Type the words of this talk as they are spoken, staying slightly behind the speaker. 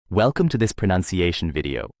Welcome to this pronunciation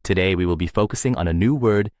video. Today we will be focusing on a new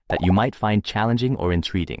word that you might find challenging or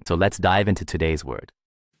intriguing. So let's dive into today's word.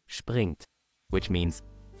 Springt, which means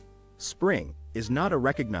Spring is not a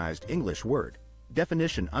recognized English word.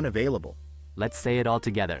 Definition unavailable. Let's say it all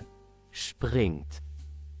together. Springt.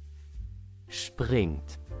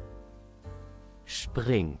 Springt.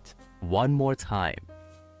 Springt. One more time.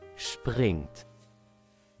 Springt.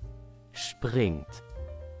 Springt.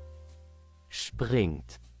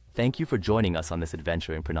 Springt. Thank you for joining us on this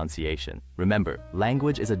adventure in pronunciation. Remember,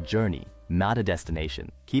 language is a journey, not a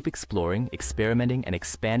destination. Keep exploring, experimenting, and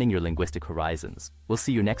expanding your linguistic horizons. We'll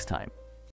see you next time.